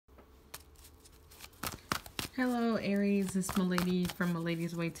Hello Aries, it's Malady from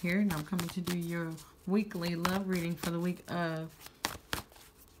Maladys Way here, and I'm coming to do your weekly love reading for the week of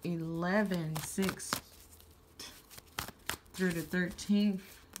 11/6 through the 13th,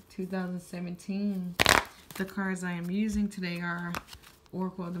 2017. The cards I am using today are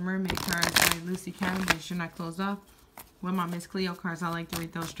Oracle of the Mermaid cards by Lucy Cavendish. Should not close off with my Miss Cleo cards. I like to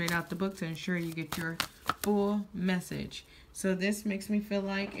read those straight out the book to ensure you get your full message. So this makes me feel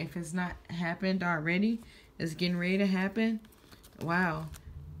like if it's not happened already, it's getting ready to happen. Wow.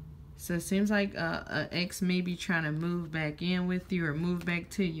 So it seems like an ex may be trying to move back in with you or move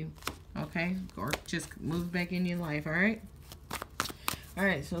back to you. Okay? Or just move back in your life. Alright?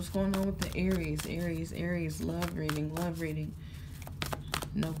 Alright, so what's going on with the Aries? Aries, love reading.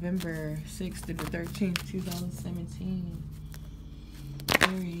 November 6th through the 13th, 2017.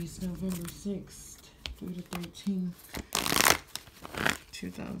 Aries, November 6th through the 13th.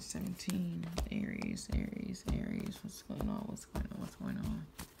 2017. Aries. What's going on?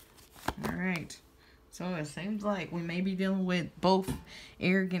 All right. So it seems like we may be dealing with both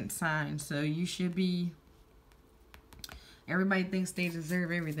arrogant signs. So you should be... Everybody thinks they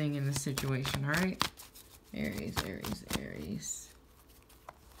deserve everything in this situation. All right. Aries.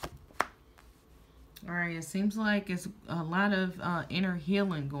 All right. It seems like it's a lot of inner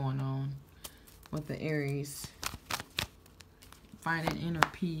healing going on with the Aries. Finding inner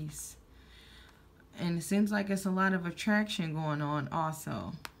peace. And it seems like it's a lot of attraction going on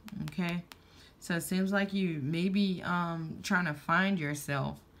also. Okay? So it seems like you may be trying to find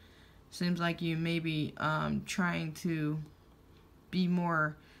yourself. Seems like you may be trying to be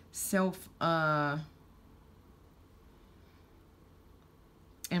more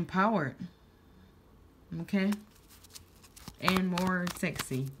empowered. Okay? And more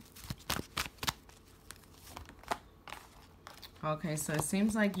sexy. Okay, so it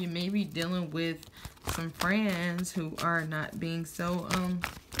seems like you may be dealing with some friends who are not being so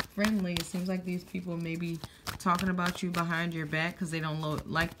friendly. It seems like these people may be talking about you behind your back because they don't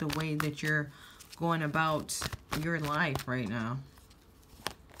like the way that you're going about your life right now.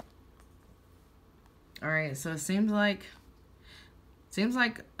 All right, so it seems like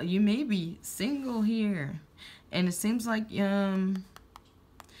you may be single here, and it seems like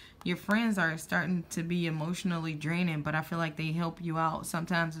your friends are starting to be emotionally draining, but I feel like they help you out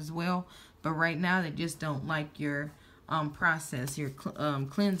sometimes as well. But right now, they just don't like your process, your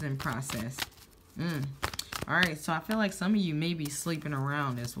cleansing process. All right, so I feel like some of you may be sleeping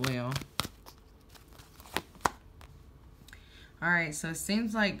around as well. All right, so it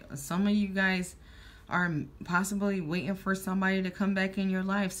seems like some of you guys are possibly waiting for somebody to come back in your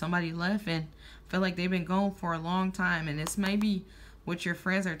life. Somebody left and feel like they've been gone for a long time, and this may be what your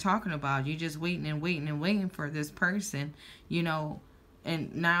friends are talking about. You just waiting for this person, you know,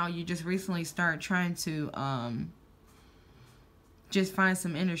 and now you just recently start trying to just find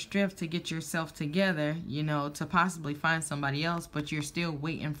some inner strength to get yourself together, you know, to possibly find somebody else, but you're still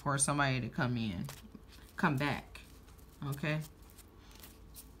waiting for somebody to come back. Okay?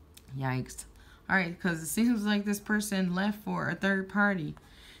 Yikes. All right, because it seems like this person left for a third party.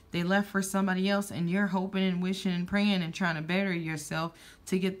 They left for somebody else, and you're hoping and wishing and praying and trying to better yourself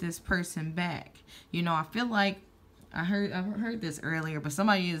to get this person back. You know, I feel like I've heard this earlier, but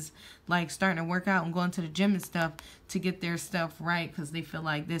somebody is like starting to work out and going to the gym and stuff to get their stuff right because they feel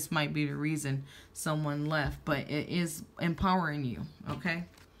like this might be the reason someone left, but it is empowering you. Okay.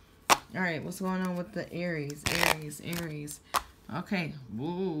 All right, what's going on with the Aries? Okay.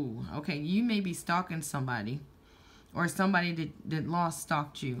 Woo. Okay, you may be stalking somebody. Or somebody that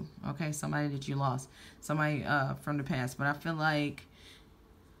stalked you. Okay, somebody that you lost. Somebody from the past. But I feel like...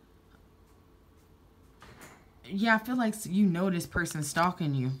 Yeah, I feel like you know this person's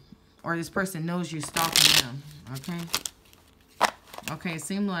stalking you. Or this person knows you're stalking them. Okay? Okay, it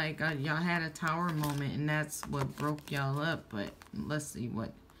seemed like y'all had a tower moment. And that's what broke y'all up. But let's see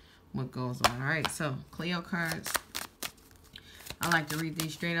what goes on. Alright, so Cleo cards. I like to read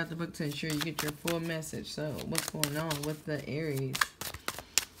these straight out the book to ensure you get your full message. So, what's going on with the Aries?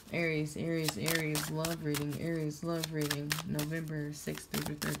 Aries, love reading. November 6th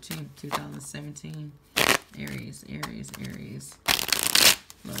through the 13th, 2017. Aries.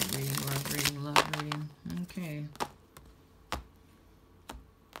 Love reading. Okay.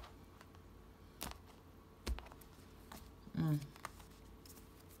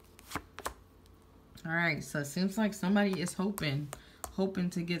 All right, so it seems like somebody is hoping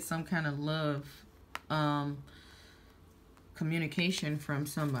to get some kind of love communication from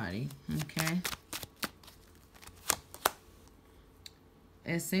somebody. Okay.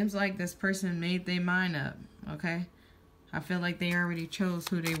 It seems like this person made their mind up. Okay. I feel like they already chose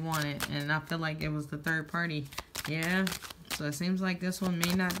who they wanted, and I feel like it was the third party. Yeah, so it seems like this one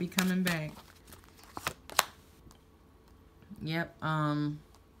may not be coming back. Yep,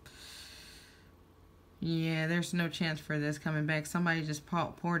 yeah, there's no chance for this coming back. Somebody just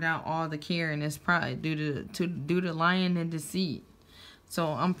poured out all the care, and it's probably due to lying and deceit. So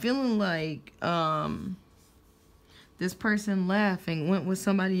I'm feeling like this person left and went with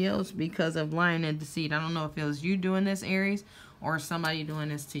somebody else because of lying and deceit. I don't know if it was you doing this, Aries, or somebody doing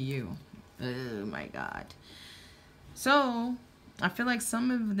this to you. Oh my God. So I feel like some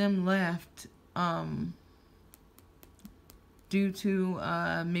of them left due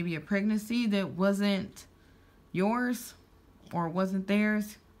to maybe a pregnancy that wasn't yours or wasn't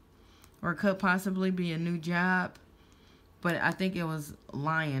theirs, or could possibly be a new job. But I think it was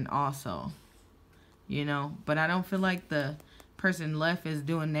lying also, you know. But I don't feel like the person left is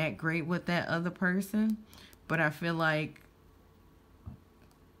doing that great with that other person. But I feel like,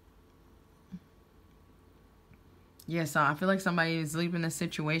 yeah, so I feel like somebody is leaving a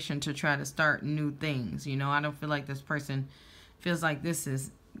situation to try to start new things, you know. I don't feel like this person feels like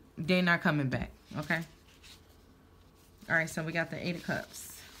they're not coming back, okay? All right, so we got the 8 of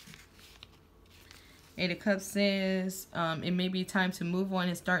Cups. 8 of Cups says, it may be time to move on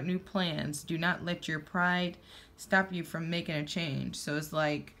and start new plans. Do not let your pride stop you from making a change. So it's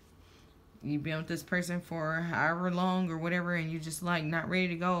like you've been with this person for however long or whatever, and you just like not ready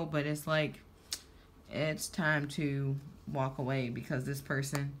to go, but it's like it's time to walk away because this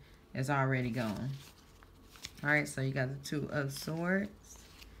person is already gone. All right, so you got the 2 of Swords.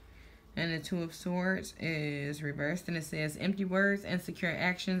 And the 2 of Swords is reversed, and it says empty words, insecure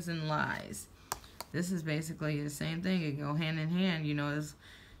actions, and lies. This is basically the same thing. It go hand in hand. You know, it's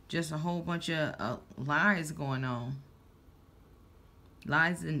just a whole bunch of lies going on.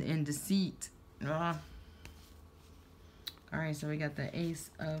 Lies and deceit. Ugh. All right, so we got the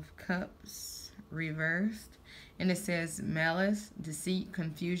Ace of Cups reversed. And it says malice, deceit,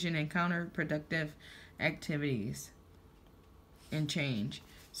 confusion, and counterproductive activities and change.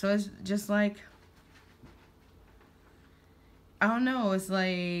 So it's just like, I don't know, it's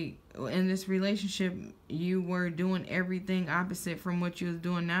like in this relationship you were doing everything opposite from what you was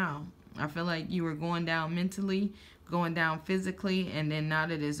doing now. I feel like you were going down mentally, going down physically, and then now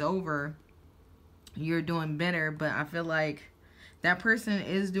that it's over, you're doing better. But I feel like that person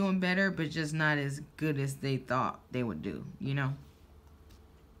is doing better, but just not as good as they thought they would do, you know?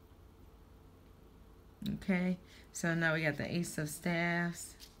 Okay, so now we got the Ace of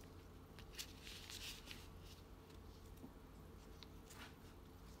Staffs.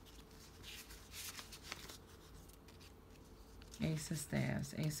 Ace of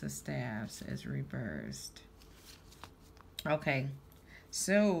Staffs. Ace of Staffs is reversed. Okay,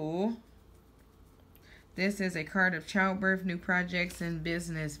 so this is a card of childbirth, new projects, and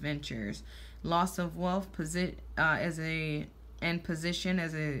business ventures. Loss of wealth, position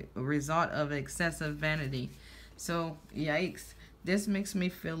as a result of excessive vanity. So, yikes. This makes me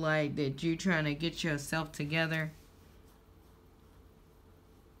feel like that you trying to get yourself together.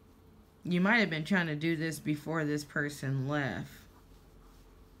 You might have been trying to do this before this person left.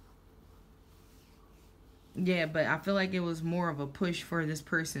 Yeah, but I feel like it was more of a push for this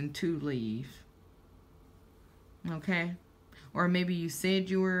person to leave. Okay? Or maybe you said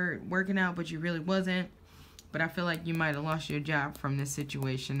you were working out, but you really wasn't. But I feel like you might have lost your job from this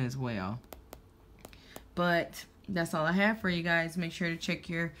situation as well. But that's all I have for you guys. Make sure to check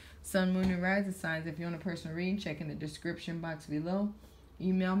your sun, moon, and rising signs. If you want a personal reading, check in the description box below.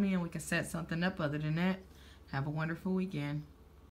 Email me and we can set something up. Other than that, have a wonderful weekend.